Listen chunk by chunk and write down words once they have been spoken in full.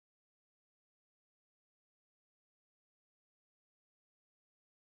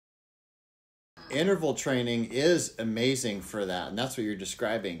Interval training is amazing for that, and that's what you're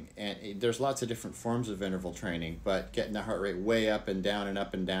describing. And there's lots of different forms of interval training, but getting the heart rate way up and down and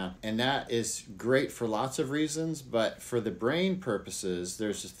up and down. And that is great for lots of reasons, but for the brain purposes,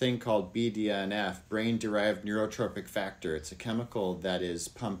 there's a thing called BDNF, brain-derived neurotrophic factor. It's a chemical that is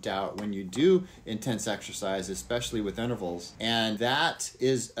pumped out when you do intense exercise, especially with intervals. And that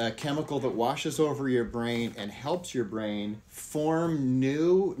is a chemical that washes over your brain and helps your brain form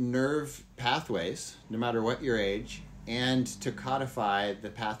new nerve pathways, no matter what your age, and to codify the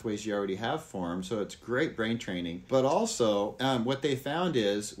pathways you already have formed. So it's great brain training. But also, what they found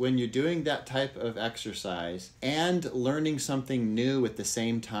is when you're doing that type of exercise and learning something new at the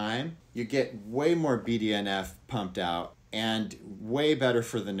same time, you get way more BDNF pumped out and way better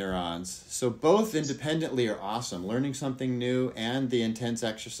for the neurons. So both independently are awesome. Learning something new and the intense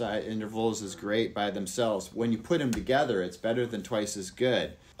exercise intervals is great by themselves. When you put them together, it's better than twice as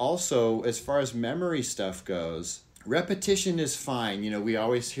good. Also, as far as memory stuff goes, repetition is fine. You know, we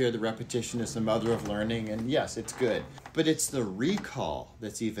always hear the repetition is the mother of learning, and yes, it's good. But it's the recall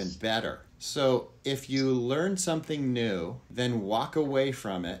that's even better. So if you learn something new, then walk away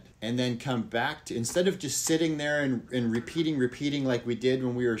from it, and then come back to, instead of just sitting there and repeating like we did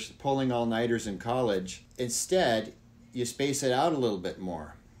when we were pulling all-nighters in college, instead, you space it out a little bit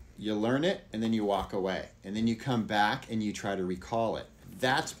more. You learn it, and then you walk away. And then you come back and you try to recall it.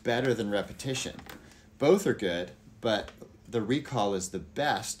 That's better than repetition. Both are good, but the recall is the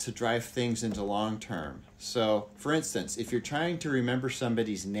best to drive things into long term. So, for instance, if you're trying to remember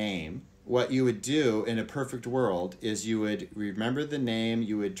somebody's name, what you would do in a perfect world is you would remember the name,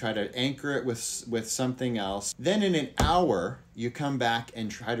 you would try to anchor it with something else. Then in an hour, you come back and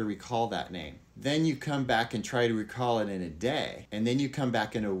try to recall that name. Then you come back and try to recall it in a day. And then you come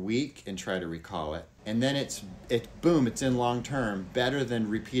back in a week and try to recall it. And then boom, it's in long term, better than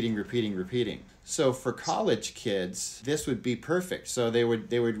repeating. So for college kids, this would be perfect. So they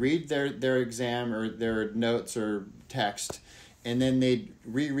would read their exam or their notes or text, and then they'd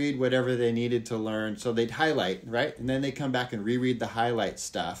reread whatever they needed to learn. So they'd highlight, right? And then they come back and reread the highlight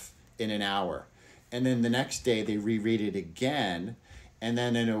stuff in an hour. And then the next day they reread it again, and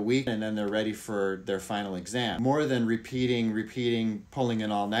then in a week, and then they're ready for their final exam. More than repeating, pulling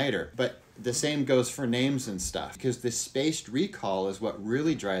an all-nighter. But the same goes for names and stuff, because the spaced recall is what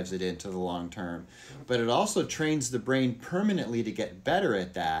really drives it into the long term. But it also trains the brain permanently to get better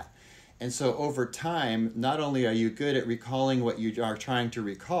at that. And so over time, not only are you good at recalling what you are trying to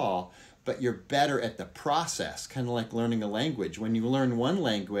recall, but you're better at the process, kind of like learning a language. When you learn one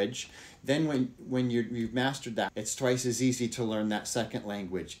language, then when you've mastered that, it's twice as easy to learn that second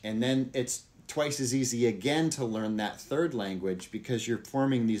language. And then it's twice as easy again to learn that third language because you're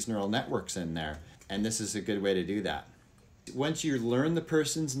forming these neural networks in there. And this is a good way to do that. Once you learn the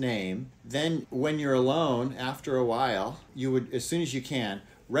person's name, then when you're alone, after a while, you would, as soon as you can,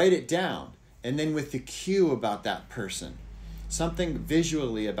 write it down. And then with the cue about that person, something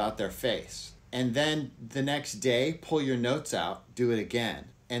visually about their face. And then the next day, pull your notes out, do it again.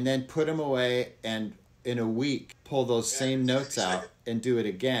 And then put them away, and in a week, pull those same notes out and do it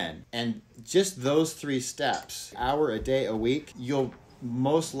again. And just those 3 steps, hour, a day, a week, you'll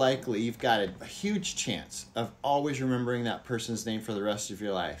most likely, you've got a huge chance of always remembering that person's name for the rest of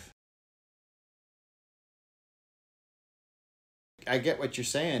your life. I get what you're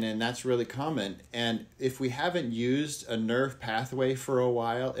saying, and that's really common. And if we haven't used a nerve pathway for a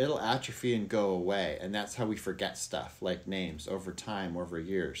while, it'll atrophy and go away. And that's how we forget stuff like names over time, over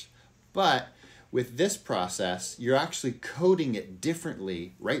years. But with this process, you're actually coding it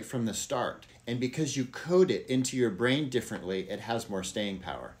differently right from the start. And because you code it into your brain differently, it has more staying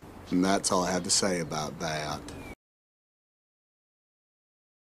power. And that's all I have to say about that.